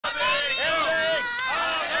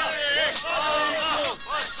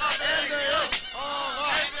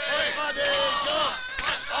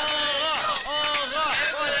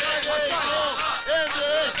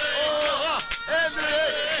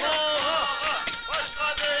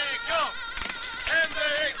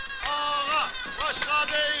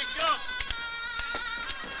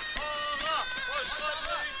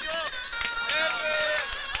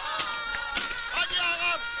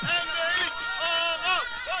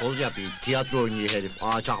Poz yapıyor, tiyatro oynuyor herif,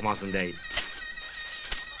 ağa çakmasın değil.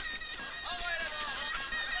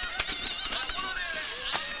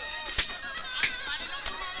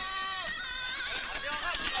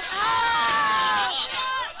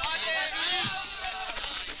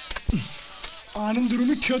 Ağanın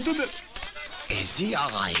durumu kötüdür. Ezi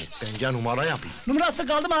ağayı. Bence numara yapayım. Numarası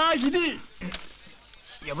kaldı mı ağa gidiyor.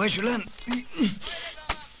 Yavaş ulan!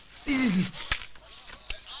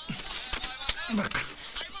 Bak!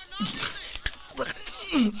 Bak!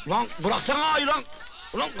 Lan bıraksana ağayı lan!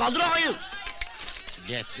 Ulan kaldır ağayı!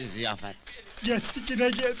 Gitti Ziyafet. Gitti yine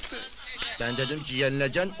gitti. Ben dedim ki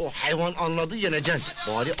yenileceksin, o hayvan anladı yeneceksin.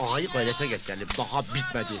 Bari ağayı gayrete getirelim, daha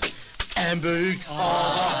bitmedi. En büyük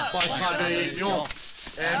ağa, başka büyük yok.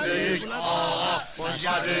 En büyük ağa,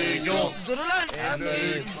 başka büyük yok. Dur ulan! En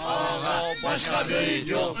büyük ağa, başka büyük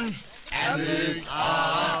yok. En büyük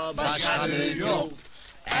ağa, başka büyük yok.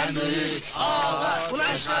 En büyük ağa,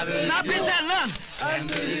 Ulan! başka büyük Ne yapıyorsun yok. sen lan? En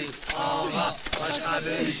büyük ağa, başka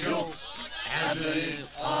büyük yok. En büyük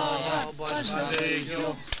ağa, başka büyük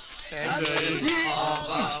yok. En büyük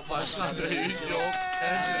ağa, başka büyük yok.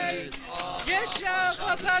 En büyük ağa, Yaşa,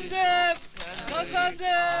 kazandım!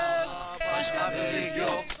 Kazandım! başka büyük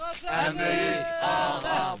yok. En büyük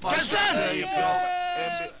ağa, Kes başka lan! büyük yok.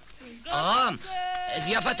 En büyük... Ağam,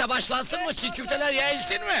 ziyafete başlansın mı, çiğ köfteler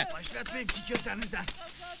yayılsın mı? Başlatmayayım çiğ köftenizden.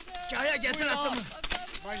 Kaya getir atımı.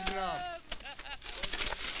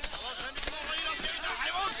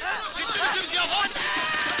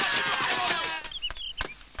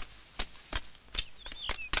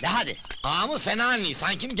 De hadi, ağamız fena anlıyor,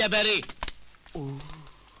 sanki geberi.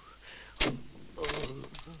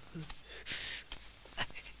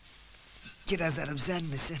 Kirazlarım sen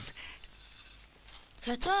misin?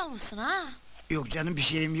 Kötü olmuşsun ha? Yok canım bir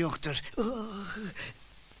şeyim yoktur.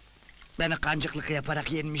 Beni kancıklık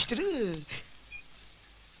yaparak yenmiştir.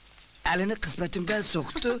 Elini kısmetimden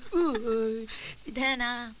soktu.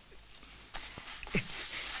 Dena.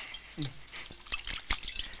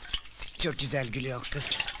 Çok güzel gülüyor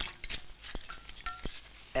kız.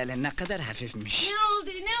 Elin ne kadar hafifmiş. Ne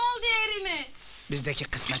oldu yerime? Bizdeki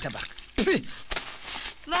kısmete bak.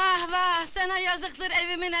 Vah vah, sana yazıktır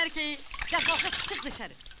evimin erkeği. Defol kız, çık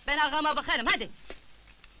dışarı. Ben ağama bakarım, hadi.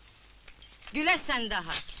 Güleş sen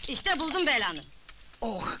daha. İşte buldum belanı.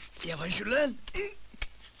 Oh, yavaş ulan.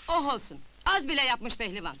 Oh olsun. Az bile yapmış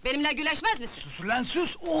pehlivan. Benimle güleşmez misin? Sus ulan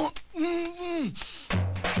sus. Oh.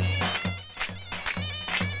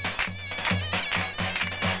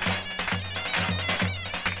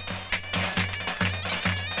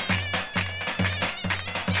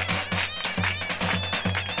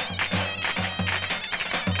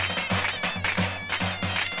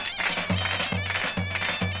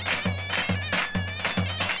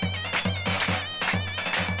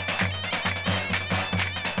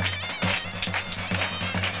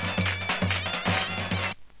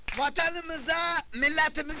 Vatanımıza,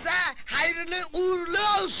 milletimize hayırlı uğurlu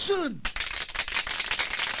olsun!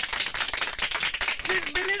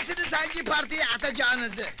 Siz bilirsiniz hangi partiye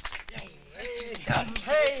atacağınızı!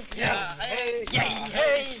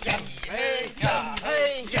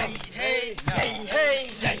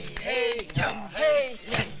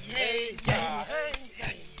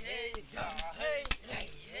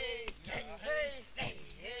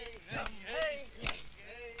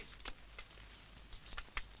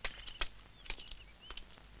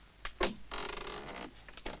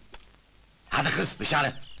 Hadi kız,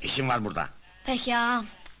 dışarı, işim var burada. Peki ağam.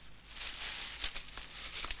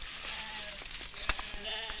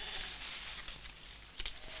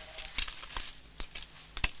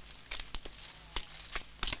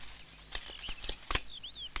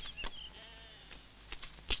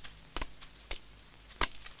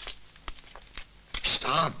 Şşt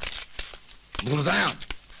ağam! Buradayım!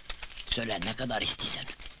 Söyle ne kadar istiyorsan.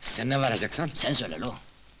 Sen ne vereceksin? Sen söyle lo.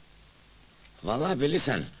 Vallahi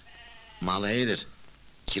bilirsen, mal iyidir.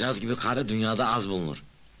 Kiraz gibi karı dünyada az bulunur.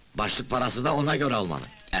 Başlık parası da ona göre olmalı,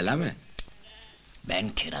 öyle mi? Ben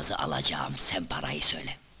kirazı alacağım, sen parayı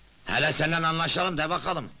söyle. Hele senden anlaşalım de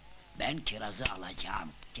bakalım. Ben kirazı alacağım,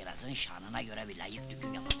 kirazın şanına göre bir layık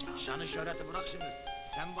düğün yapacağım. Şanı şöhreti bırak şimdi.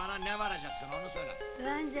 Sen bana ne vereceksin onu söyle.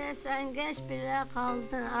 Bence sen geç bile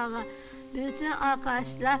kaldın ağa. Bütün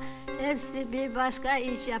arkadaşlar hepsi bir başka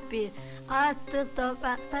iş yapıyor. Artık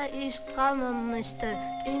toprakta iş kalmamıştır.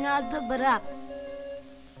 İnadı bırak.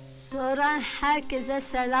 Soran herkese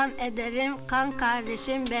selam ederim. Kan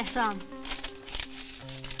kardeşim Behram.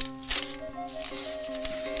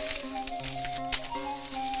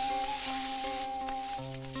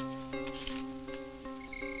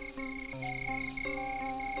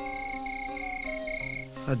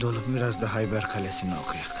 Hadi oğlum biraz da Hayber Kalesi'ni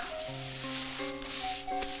okuyak.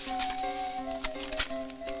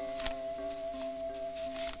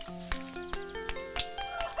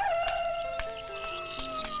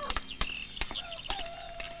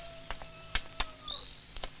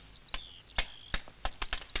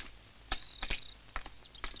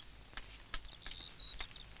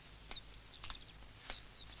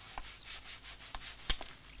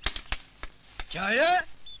 Kaya!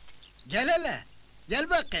 Gel hele! Gel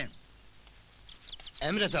bakayım!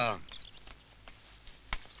 Emret ağam.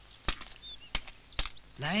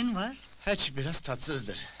 Neyin var? Hiç biraz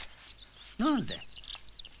tatsızdır. Ne oldu?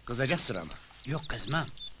 Kızacaksın ama. Yok kızmam.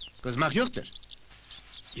 Kızmak yoktur.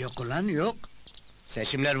 Yok ulan yok.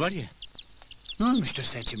 Seçimler var ya. Ne olmuştur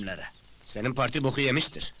seçimlere? Senin parti boku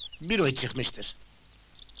yemiştir. Bir oy çıkmıştır.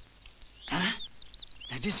 Ha?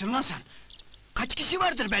 Ne diyorsun lan sen? Kaç kişi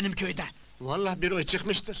vardır benim köyde? Vallahi bir oy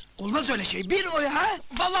çıkmıştır. Olmaz öyle şey, bir oy ha?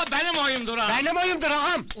 Vallahi benim oyumdur ağam. Benim oyumdur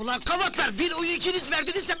ağam. Ulan kavatlar, bir oyu ikiniz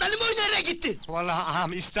verdinizse benim oy nereye gitti? Vallahi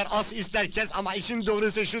ağam ister as ister kes ama işin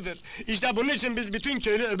doğrusu şudur. İşte bunun için biz bütün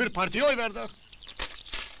köylü öbür partiye oy verdik.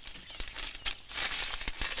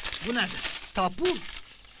 Bu nedir? Tapu.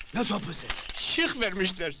 Ne topusu? Şık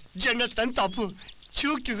vermişler. Cennetten tapu.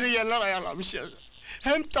 Çok güzel yerler ayarlamışlar.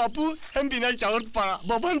 Hem tapu hem biner kağıt para.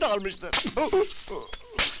 Baban da almıştır.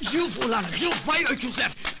 Yuf ulan yuf, vay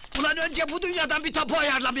öküzler! Ulan önce bu dünyadan bir tapu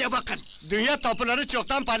ayarlamaya bakın! Dünya tapuları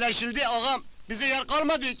çoktan paylaşıldı ağam. Bize yer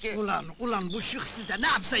kalmadı ki. Ulan bu şık size ne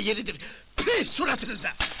yapsa yeridir! Pih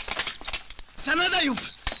suratınıza! Sana da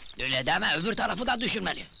yuf! Öyle deme, öbür tarafı da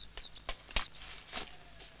düşünmeli.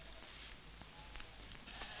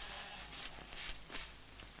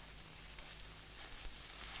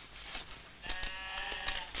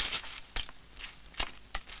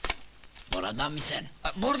 Buradan mısın?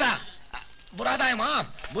 Burada. Buradayım ağam.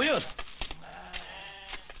 Buyur.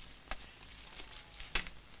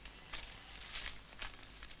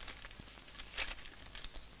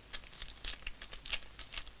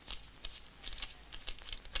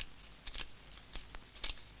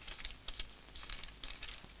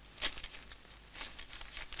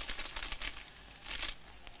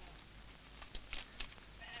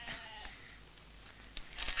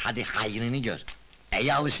 Hadi hayrını gör.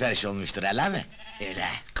 İyi alışveriş olmuştur, öyle mi? Öyle,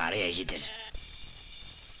 karıya gidir.